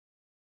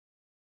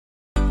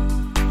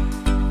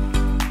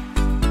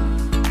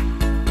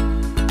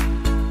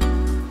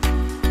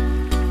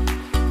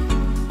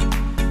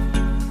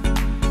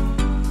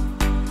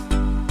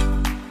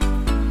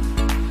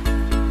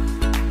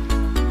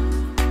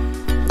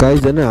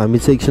guys हैन हामी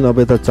चाहिँ एकछिन अब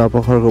यता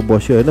चापाखरको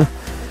बस्यो हैन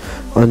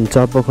अनि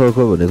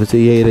चापाखरको भनेको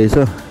चाहिँ यही रहेछ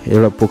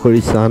एउटा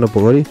पोखरी सानो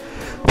पोखरी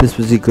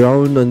त्यसपछि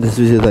ग्राउन्ड अनि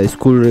त्यसपछि यता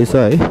स्कुल रहेछ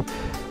है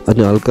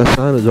अनि हल्का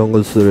सानो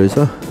जङ्गल जस्तो रहेछ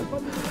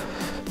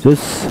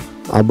जस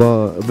अब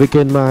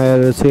विकेन्डमा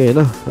आएर चाहिँ हैन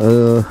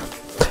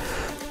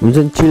हुन्छ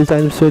नि चिल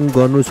टाइम स्पेन्ड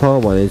गर्नु छ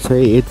भने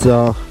चाहिँ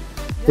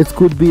it's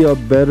could be a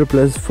better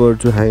place for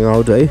to hang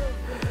out है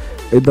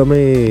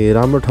एकदमै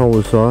राम्रो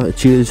ठाउँ छ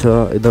चिल छ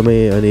एकदमै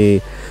अनि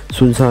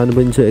सुनसान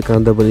पनि छ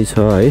एकान्त पनि छ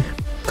है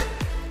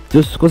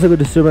जस कसैको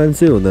डिस्टर्बेन्स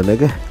चाहिँ हुँदैन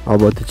क्या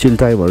अब त्यो चिल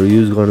टाइमहरू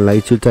युज गर्नलाई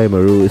चिल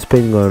टाइमहरू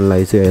स्पेन्ड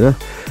गर्नलाई चाहिँ हैन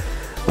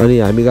अनि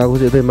हामी गएको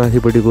चाहिँ यतै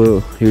माथिपट्टिको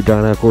यो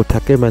डाँडाको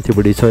ठ्याक्कै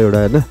माथिपट्टि छ एउटा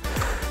हैन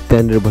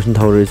त्यहाँनिर बस्ने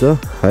ठाउँ रहेछ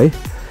है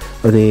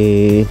अनि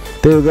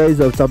त्यो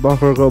गाइज अब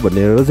चापाखरको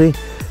भनेर चाहिँ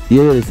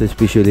यही रहेछ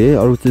स्पेसियली है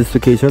अरू त्यस्तो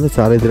केही छैन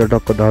चारैतिर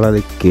टक्क डाँडाले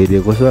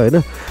घेरिएको छ होइन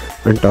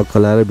अनि टक्क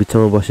लगाएर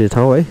बिचमा बस्ने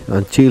ठाउँ है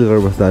अनि चिल गरेर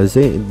बस्दाखेरि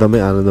चाहिँ एकदमै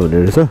आनन्द हुने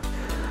रहेछ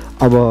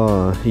अब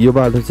यो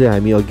बाटो चाहिँ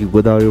हामी अघि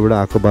गोदावरीबाट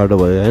आएको बाटो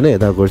भयो होइन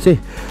यताको चाहिँ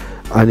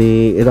अनि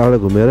यताबाट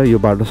घुमेर यो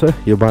बाटो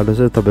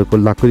चाहिँ तपाईँको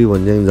लाकुरी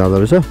भन्ज्याङ जाँदो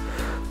रहेछ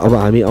अब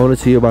हामी आउनु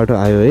चाहिँ यो बाटो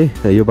आयो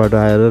है यो बाटो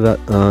आएर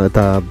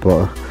यता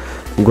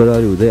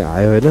गोदावरी हुँदै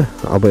आयो होइन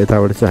अब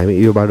यताबाट चाहिँ हामी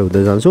यो बाटो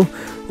हुँदै जान्छौँ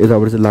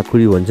यताबाट चाहिँ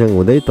लाकुरी भन्ज्याङ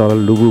हुँदै तल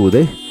लुबु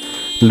हुँदै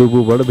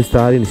लुबुबाट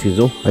बिस्तारै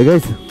निस्किन्छौँ है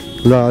गाइज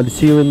ल अलि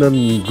सिमेन्टन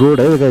रोड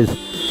है गाइज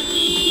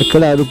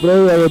केटाहरू पुरै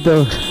अब त्यो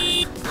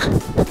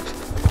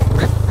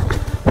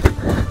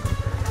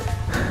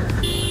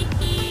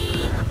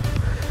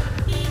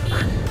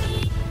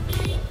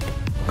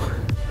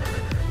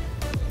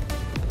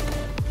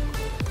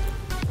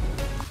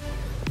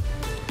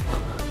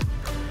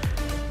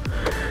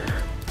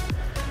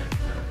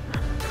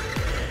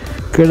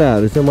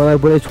केटाहरू चाहिँ मलाई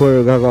पुरै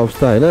छोडेर गएको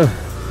अवस्था होइन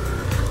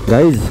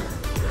गाइज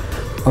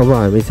अब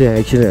हामी चाहिँ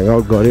एकछिन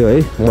ह्याङआउट गऱ्यो है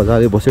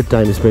मजाले बस्यो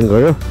टाइम स्पेन्ड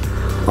गऱ्यो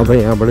अब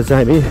यहाँबाट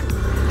चाहिँ हामी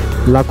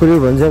लाकुरी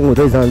भन्ज्याङ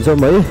हुँदै जान्छौँ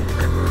है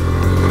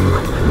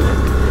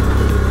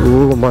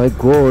ओ माई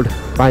गॉड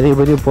पानी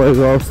पनि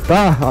परेको अवस्था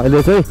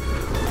अहिले चाहिँ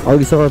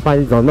अघिसम्म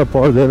पानी झन्डा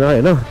पर्दैन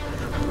होइन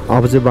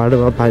अब चाहिँ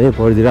बाटोमा पानी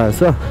परिदिइरहेको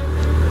छ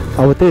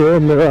अब त्यही हो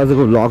मेरो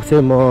आजको भ्लग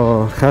चाहिँ म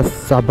खास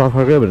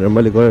चापाखरकै भनेर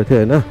मैले गरेको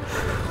थिएँ होइन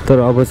तर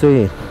अब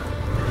चाहिँ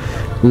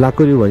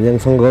लाकुरी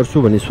भन्ज्याङसँग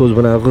गर्छु भन्ने सोच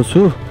बनाएको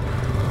छु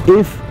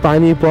इफ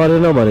पानी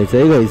परेन भने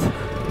चाहिँ गाइज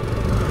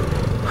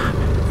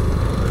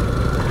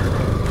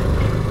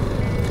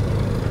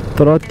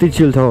तर अति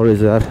चिल ठाउँ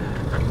रहेछ यार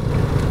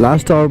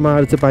लास्ट आवरमा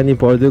आएर चाहिँ पानी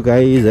परिदियो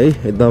गाइज है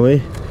एकदमै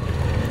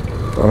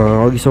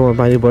अघिसम्म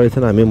पानी परेको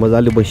थिएन हामी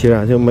मजाले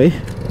बसिरहेको थियौँ है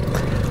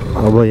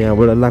अब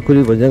यहाँबाट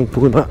लाकुरी भन्ज्याङ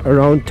पुग्न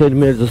अराउन्ड 10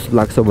 मिनट जस्तो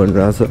लाग्छ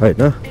भनिरहेको छ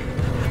होइन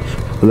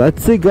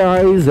लेट्स सी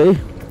गाइज है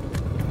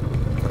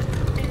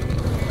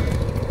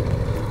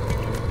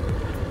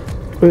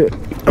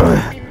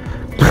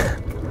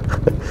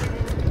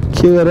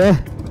के गरे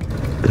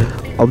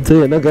अब चाहिँ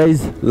होइन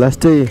गाइज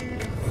लास्टै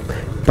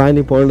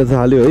पानी पर्न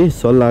थाल्यो है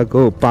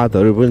सल्लाहको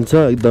पातहरू पनि छ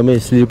एकदमै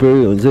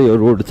स्लिपरी हुन्छ यो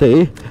रोड चाहिँ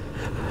है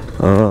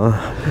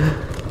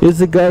यो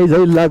चाहिँ गाइज है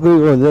लाकुरी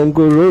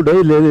भन्ज्याङको रोड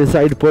है लेले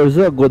साइड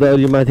पर्छ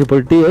गोदावरी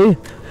माथिपट्टि है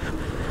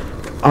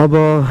अब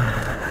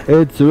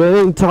इट्स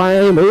वेरिङ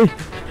टाइम है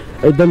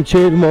एकदम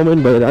चिल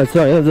मोमेन्ट भइरहेको छ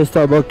होइन जस्तो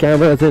अब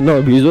क्यामेरा चाहिँ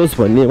नभिजोस्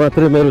भन्ने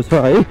मात्रै मेरो छ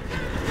है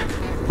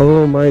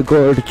ओ माई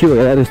गॉड के हो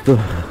यार यस्तो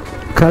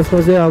खासमा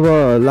चाहिँ अब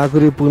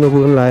लाकुरी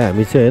पुग्न लाग्यो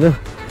हामी चाहिँ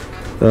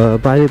होइन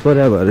पानी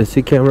पर्या भएर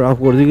चाहिँ क्यामेरा अफ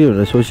गरिदियो कि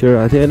भनेर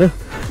सोचिरहेको थिएँ होइन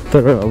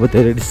तर अब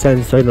धेरै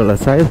डिस्टेन्स छैन होला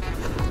सायद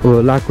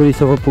अब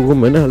लाकुरीसम्म पुगौँ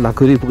होइन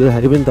लाकुरी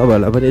पुग्दाखेरि पनि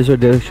तपाईँहरूलाई पनि यसो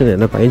डाइरेक्सन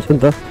हेर्न पाइन्छ नि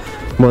त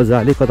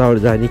मजाले कताबाट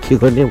जाने के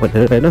गर्ने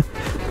भनेर होइन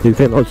you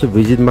can also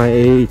visit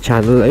my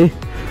channel है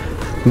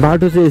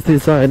बाटो चाहिँ यस्तै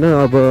छ होइन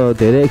अब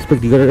धेरै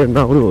एक्सपेक्ट गरेर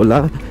नआउनु होला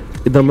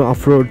एकदमै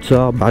अफ रोड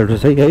छ बाटो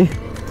चाहिँ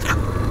है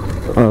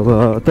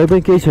अब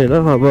तपाईँ केही छैन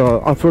अब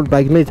अफ रोड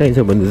बाइक नै चाहिन्छ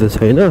भन्ने त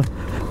छैन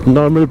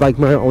नर्मल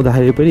बाइकमा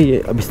आउँदाखेरि पनि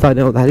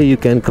बिस्तारै आउँदाखेरि यु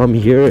क्यान कम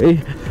हियर है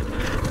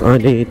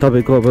अनि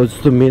तपाईँको अब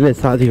जस्तो मिल्ने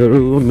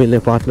साथीहरू मिल्ने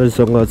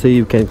पार्टनरसँग चाहिँ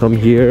यु क्यान कम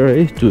हियर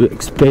है to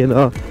explain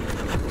a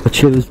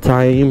chill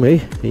time है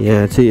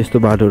यहाँ चाहिँ यस्तो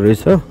बाटो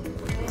रहेछ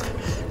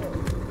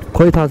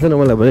खोइ थाहा छैन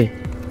मलाई भने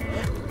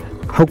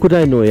हाउ कुड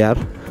आई नो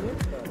यार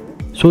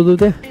सोध्नु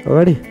त्यहाँ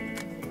अगाडि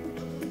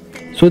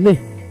सोध्ने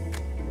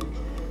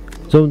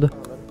जाउँ त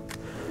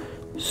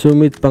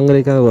सुमित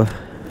पाङ्ग्रे कहाँ गयो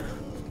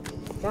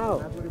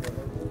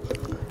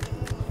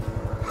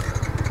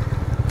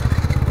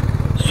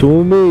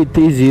सुमित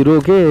जिरो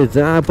के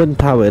जहाँ पनि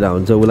थाहा भएर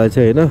हुन्छ उसलाई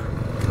चाहिँ होइन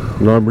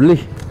नर्मली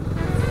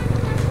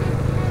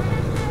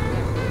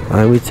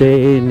हामी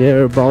चाहिँ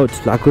नियर अबाउट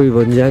लाकुरी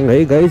भन्ज्याङ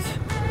है गाइज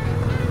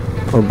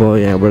अब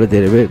यहाँबाट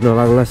धेरै बेर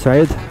नलाग्ला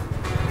सायद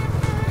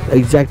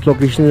एक्ज्याक्ट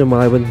लोकेसन चाहिँ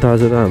मलाई पनि थाहा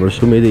छैन हाम्रो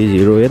सुमित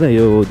जिरो होइन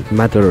यो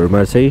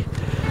म्याटरहरूमा चाहिँ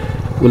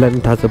उसलाई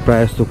पनि थाहा छ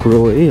प्रायः जस्तो कुरो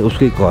है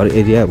उसकै घर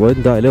एरिया भयो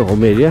नि त अहिले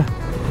होम एरिया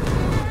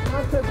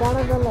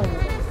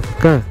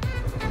कहाँ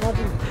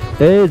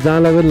ए जहाँ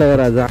लगेर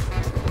लगेर जा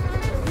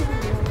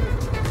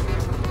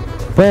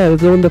भइहाल्यो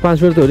त अन्त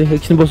 5 मिनट त हो नि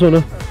एकछिन बसौँ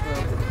न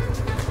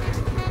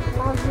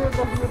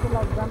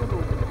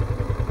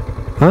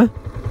हाँ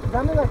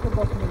जानै लाग्छ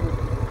बस्नु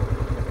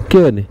के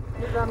गर्ने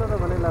जानु र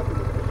भने लाग्छ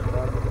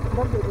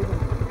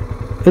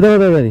यता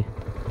कता जाने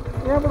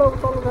यहाँबाट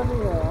तल जाने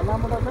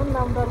लामोटा छ नि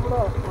लामटारबाट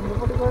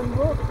हाम्रोपट्टि गयो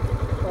नि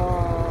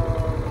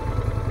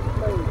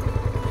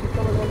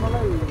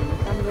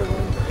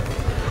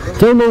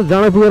चल म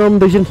जाँडा पुगेर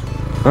आउनु एकछिन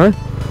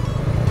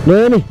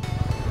नयाँ नि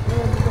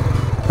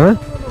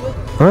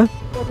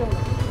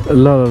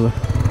ल ल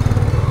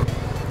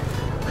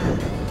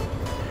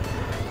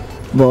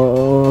ल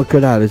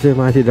केटाहरू चाहिँ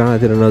माथि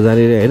डाँडातिर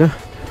नजाने रे होइन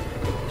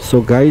सो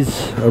गाइज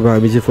अब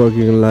हामी चाहिँ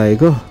फर्किनु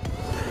लागेको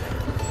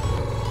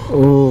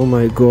ओ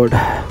माई गड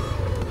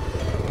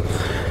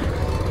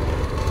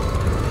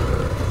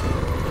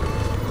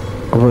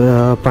अब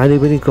पानी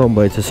पनि कम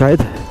भएछ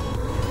सायद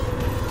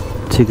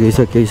ठिकै छ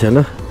केही छैन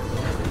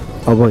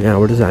अब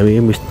यहाँबाट चाहिँ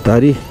हामी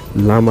बिस्तारी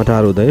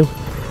लामाटार हुँदै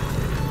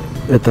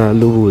यता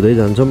लुबु हुँदै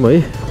जान्छौँ है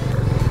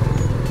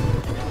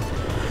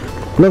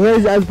ल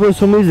गाइज आज पर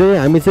सुमिज है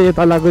हामी चाहिँ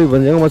यता लाकुरी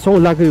भन्ज्याङमा छौँ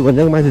लाकुरी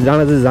भन्ज्याङ माथि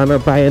जान चाहिँ जान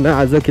पाएन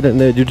आज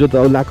किनभने due to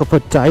the lack of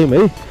time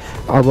है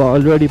अब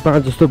अलरेडी 5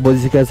 जस्तो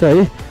बजिसकेको छ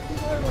है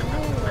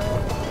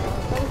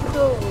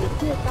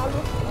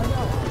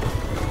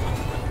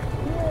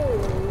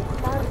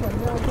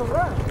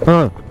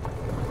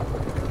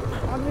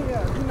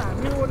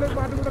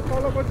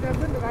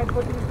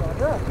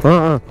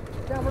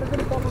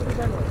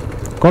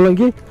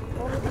कलङ्की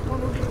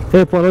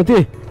ए पनौती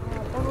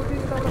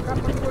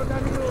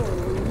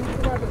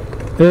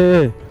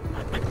ए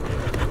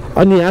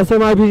अनि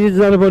यहाँसम्म आइपुगि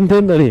जानुपर्ने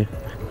थियो नि त नि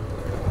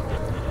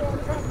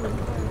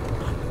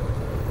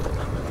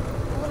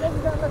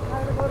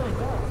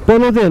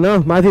पनौती होइन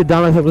माथि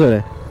डाँडासम्म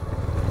चाहिँ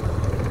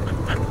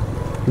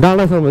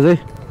डाँडासम्म चाहिँ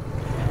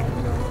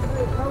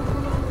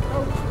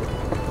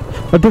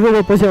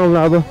ठिकै पछि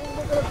आउँला अब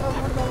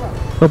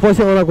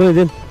पछि आउँला कुनै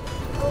दिन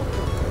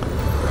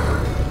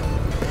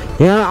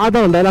यहाँ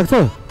आधा घन्टा लाग्छ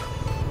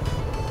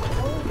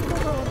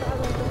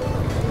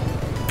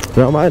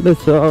रमाइलो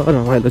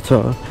छ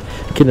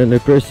किनभने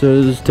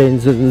प्रेसर्स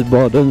टेन्सन्स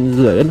बर्डन्स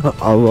होइन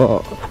अब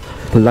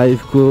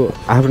लाइफको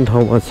आफ्नो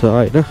ठाउँमा छ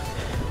होइन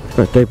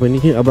त्यही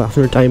पनि अब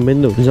आफ्नो टाइम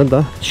पनि हुन्छ नि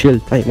त चिल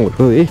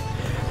टाइमहरू है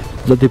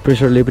जति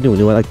प्रेसरले पनि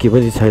हुनेवाला के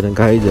पनि छैन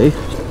गाइज है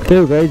त्यही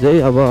हो गाइज है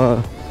अब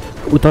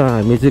उता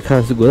हामी चाहिँ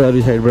खास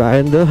गोदावरी साइडबाट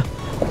आयो नि त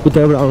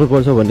उताबाट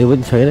आउनुपर्छ भन्ने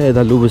पनि छैन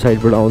यता लुबु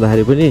साइडबाट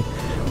आउँदाखेरि पनि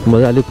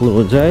मजाले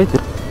पुग्नुहुन्छ है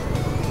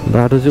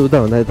बाटो चाहिँ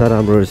उताभन्दा यता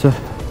राम्रो रहेछ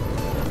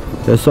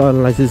यसो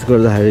एनालाइसिस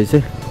गर्दाखेरि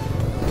चाहिँ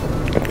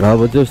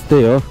अब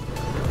जस्तै हो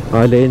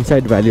अहिले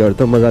इनसाइड भ्यालीहरू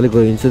त मजाले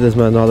गइन्छ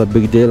त्यसमा नट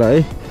बिग डेल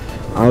है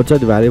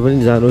आउटसाइड भ्याली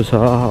पनि जानु छ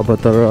अब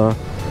तर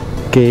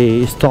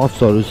केही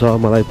स्टप्सहरू छ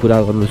मलाई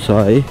पुरा गर्नु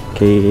छ है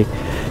केही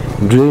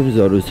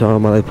ड्रिम्सहरू छ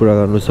मलाई पुरा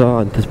गर्नु छ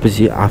अनि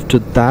त्यसपछि आफ्टर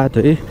द्याट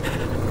है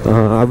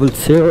I will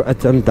share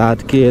at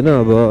that के होइन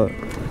अब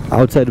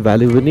आउटसाइड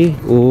भ्याली पनि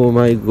ओ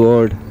माई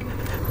गड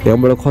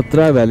यहाँबाट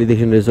खतरा भ्याली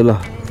देखिने रहेछ ल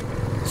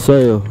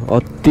सही हो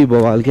अति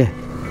बवाल क्या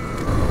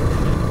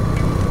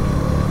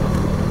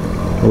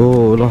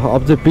हो ल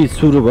अब चाहिँ पिच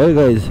सुरु भयो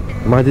गाइज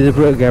माथि चाहिँ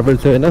पुरा ग्यापल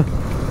छ होइन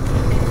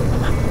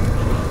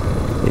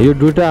यो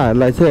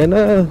दुइटाहरूलाई चाहिँ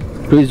होइन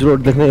पिच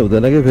रोड देख्नै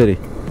हुँदैन क्या फेरि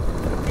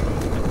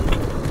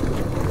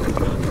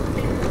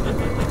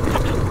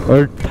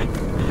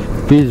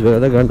पिच भएर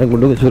त घन्टा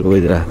गुन्डुको सुरु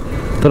भइदिएर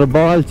तर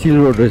बवाल चिल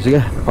रोड रहेछ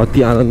क्या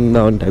अति आनन्द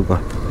आउने टाइपको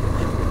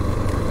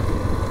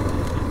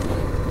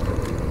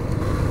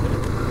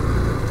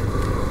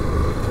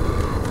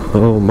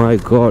ओ माई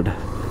गड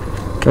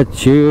क्या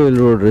चिल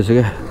रोड रहेछ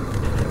क्या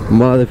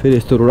मलाई त फेरि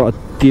यस्तो रोड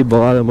अति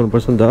बवाल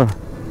मनपर्छ नि त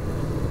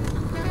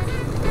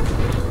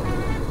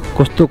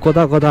कस्तो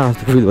कता कता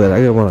जस्तो फिल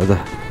भइरहेको मलाई त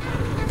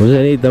हुन्छ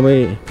नि एकदमै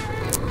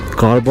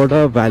घरबाट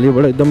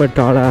भ्यालीबाट एकदमै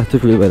टाढा जस्तो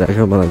फिल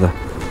भइरहेको मलाई त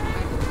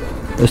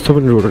यस्तो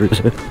पनि रोड रहेछ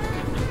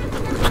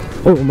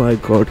ओ माई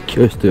गड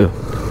के यस्तो हो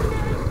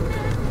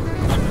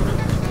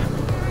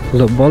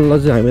ल बल्ल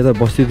चाहिँ हामी त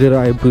बस्तीतिर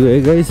आइपुग्यो है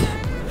गाइस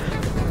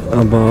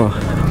अब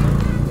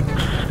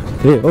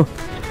ए हो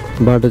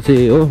बाटो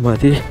चाहिँ हो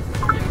माथि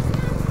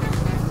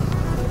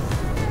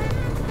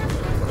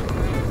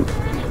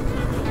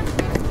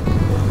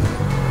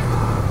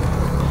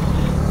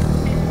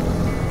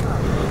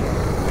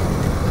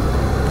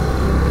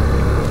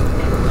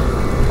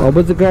अब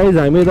चाहिँ गाइज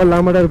हामी त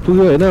लामाटार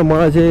पुग्यो होइन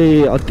मलाई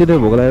चाहिँ अति नै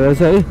भोक लागेको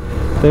छ है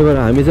त्यही भएर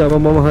हामी चाहिँ अब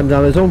मोमो खान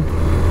जाँदैछौँ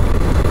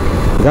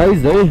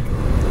गाइज है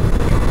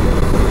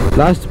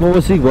लास्ट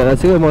मोमो सिक भइरहेको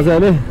छ क्या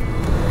मजाले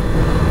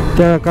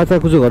त्यहाँ काँचा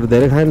कुचोहरू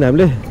धेरै खायो नि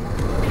हामीले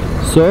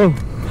सो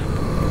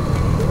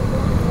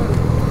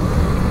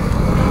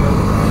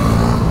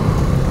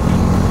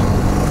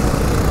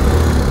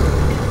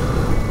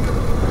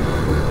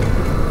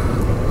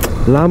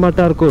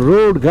लामाटारको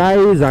रोड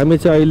गाइज हामी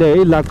चाहिँ अहिले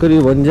है लाकुरी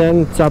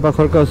भन्ज्याङ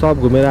चापाखर्का सब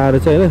घुमेर आएर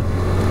चाहिँ होइन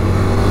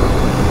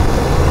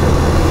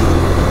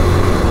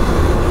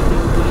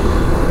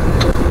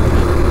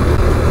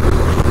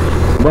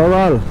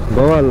बवाल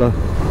बवाल ल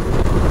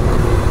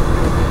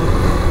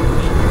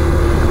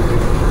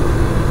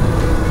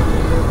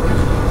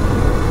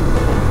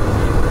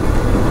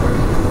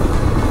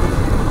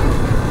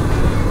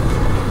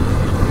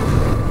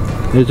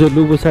यो चाहिँ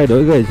लुबु साइड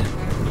हो गाइज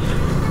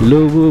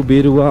लुबु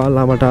बिरुवा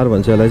लामाटार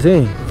भन्छ यसलाई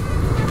चाहिँ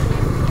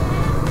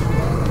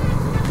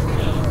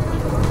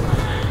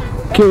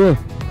के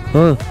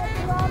हो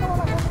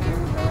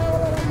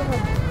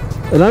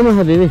राम्रो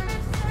खाने नि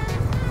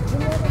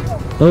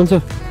हुन्छ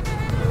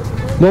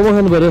मोमो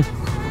खानु पर्यो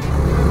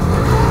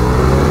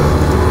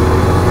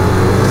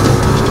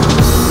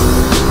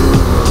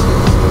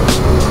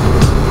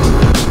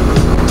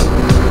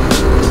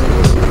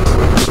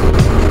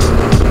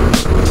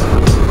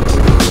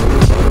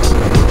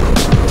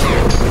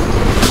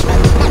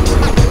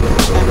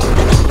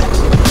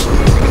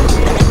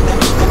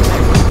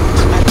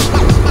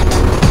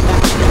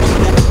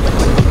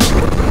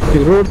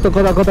रोड त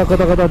कता कता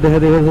कता कता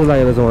देखाइदिएको जस्तो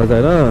लागेको छ मलाई त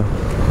होइन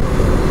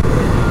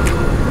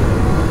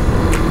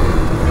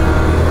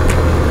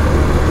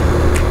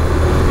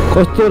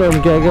कस्तो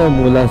रम्क्या क्या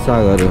मुला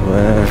सागहरू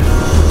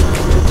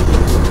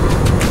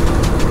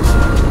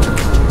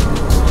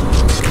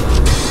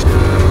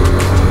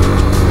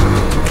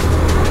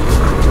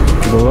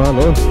भगवान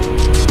हो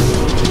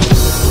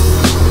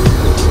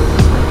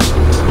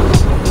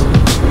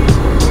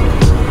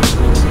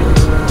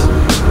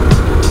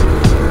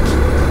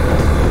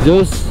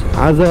जोस्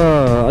आज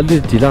अलि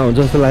ढिला हुन्छ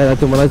जस्तो लागिरहेको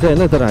थियो मलाई चाहिँ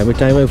होइन तर हामी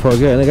टाइममै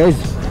फर्क्यो होइन गाइज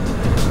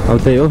अब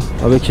त्यही हो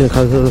अब एकछिन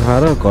खाजा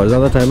खाएर घर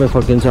जाँदा टाइममै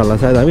फर्किन्छ होला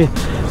सायद हामी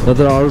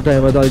नत्र अरू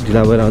टाइममा त अलिक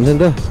ढिला भएर हुन्छ नि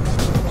त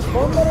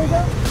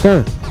कहाँ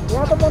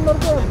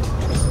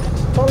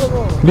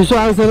विश्व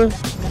आएको छैन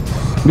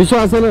विश्व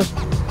आएको छैन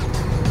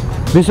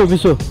विश्व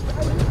विश्व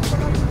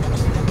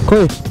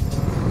खोइ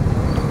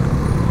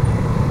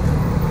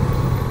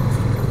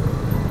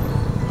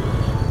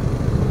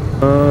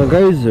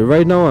गाइज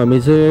राइट नाउ हामी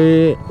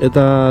चाहिँ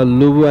यता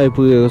लुबु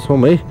आइपुगेको छौँ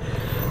है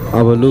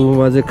अब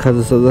लुबुमा चाहिँ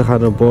खाजासाजा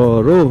खानु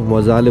पर्यो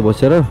मजाले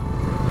बसेर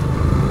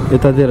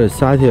यतातिर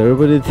साथीहरू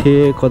पनि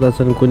थिए कता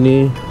छन्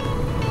कुनै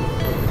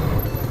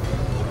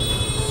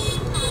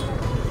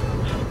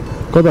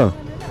कता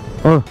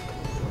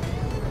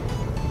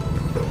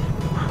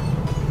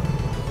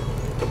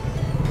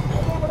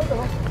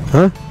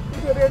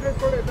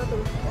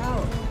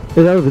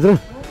यता भित्र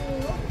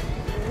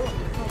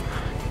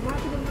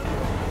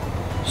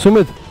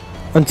सुमित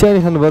अनि चिया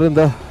नि खानु पऱ्यो नि त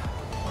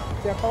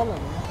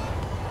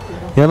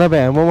यहाँ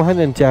नभए मोमो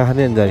खाने अनि चिया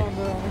खाने नि जाने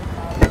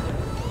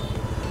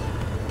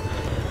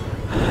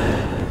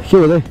के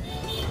हो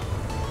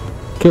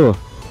के हो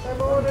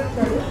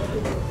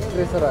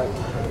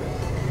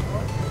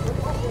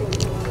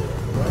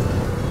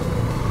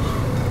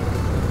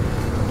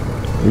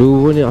लुबु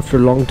पनि आफ्टर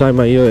लङ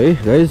टाइम आयो है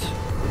guys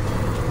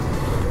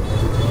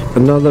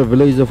another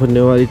village of a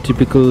Newari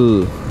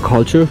typical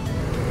culture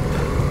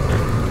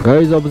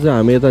guys अब चाहिँ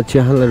हामी यता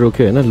चिया खानलाई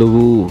रोक्यो होइन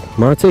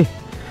लुबुमा चाहिँ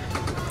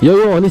यो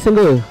हनीसँग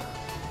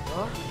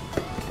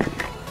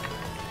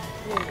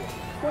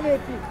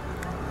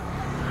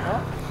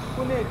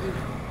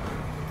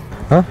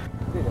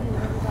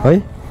है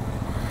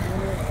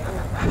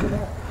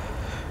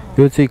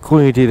यो चाहिँ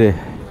कोनेहिटी रे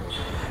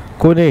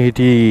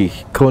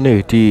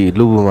कोनेहिटी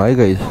लुबुमा है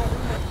गाइज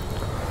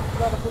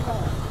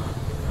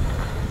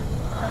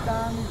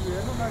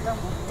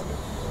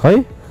है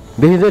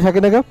देखिन्छ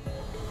ठ्याक्कै नकाप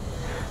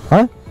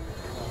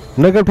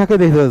नकाप ठ्याक्कै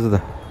देखिरहेको छ त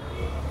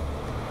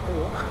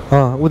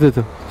उतै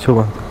त्यो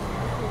छेउमा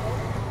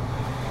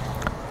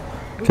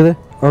के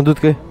अरे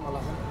दुधकै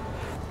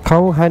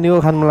खाऊ खाने हो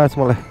खानु मन लाग्छ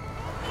मलाई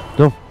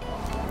जाउँ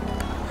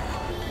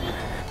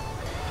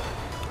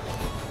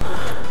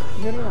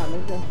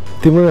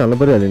तिम्रो हाल्नु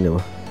परिहाल्यो नि अब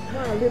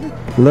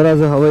ल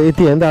राजा अब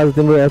यति होइन त आज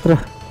तिम्रो यात्रा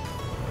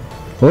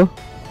हो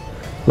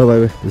ल बाई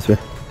बाई त्यसो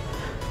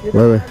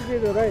भए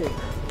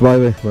बाई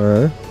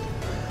बाई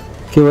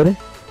के भने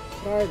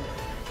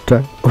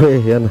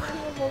हेर न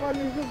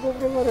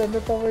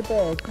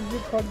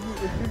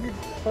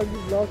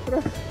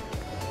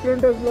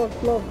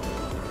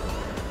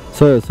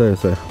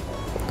सही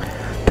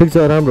ठिक छ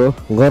राम्रो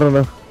गर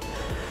न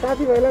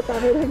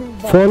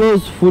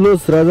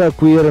फलोस् राजा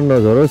कुहिएर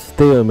नझरोस्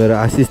त्यही हो मेरो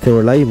आशिष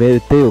तिमीलाई मेरो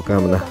त्यही हो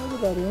कामना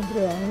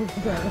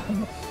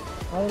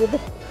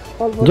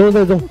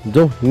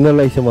जाउँ निन्द्रा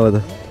लाग्छ मलाई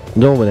त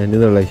जाउँ भने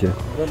निन्द्रा लाग्छ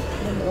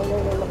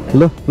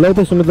ल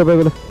त सुन्नु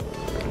तपाईँको ल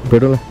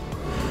भेटौँला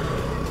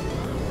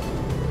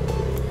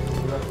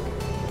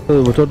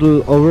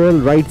टोटल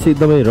ओभरअल राइड चाहिँ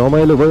एकदमै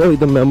रमाइलो भयो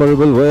एकदम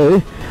मेमोरेबल भयो है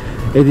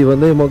यति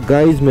भन्दै म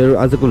गाइज मेरो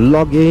आजको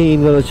व्लग यही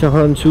इन गर्न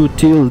चाहन्छु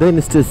till then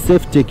stay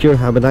safe take care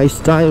have a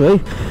nice time है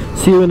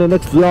C you in the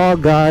next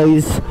vlog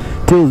guys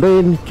till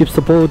then keep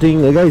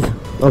supporting guys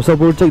अब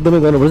सपोर्ट चाहिँ एकदमै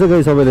गर्नुपर्छ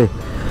गाइज सबैले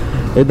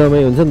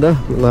एकदमै हुन्छ नि त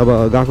अब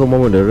गएको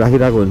मोमेन्टहरू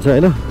राखिरहेको हुन्छ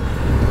होइन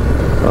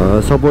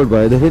सपोर्ट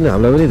भएदेखि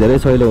हामीलाई पनि धेरै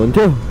सजिलो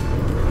हुन्थ्यो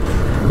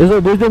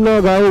यसो बुझ्दिउँ न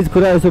गाइज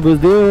कुरा यसो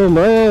बुझ्दिउँ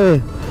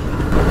है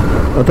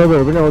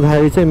तपाईँहरू पनि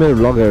आउँदाखेरि चाहिँ मेरो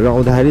भ्लगहरू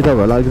आउँदाखेरि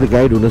तपाईँहरूलाई अलिकति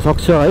गाइड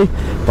हुनसक्छ है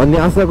भन्ने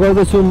आशा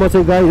गर्दछु म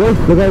चाहिँ गाइड है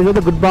ल guys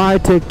good bye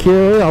take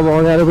care अब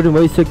अँध्यारो पनि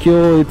भइसक्यो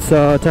it's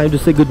time to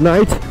say good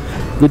night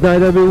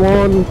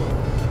everyone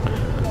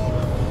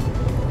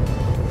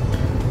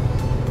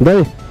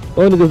दाइ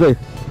ओ निकुस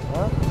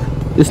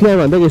दाइ स्न्याप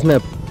भन्दा कि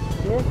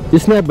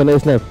स्न्याप भने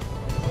स्न्याप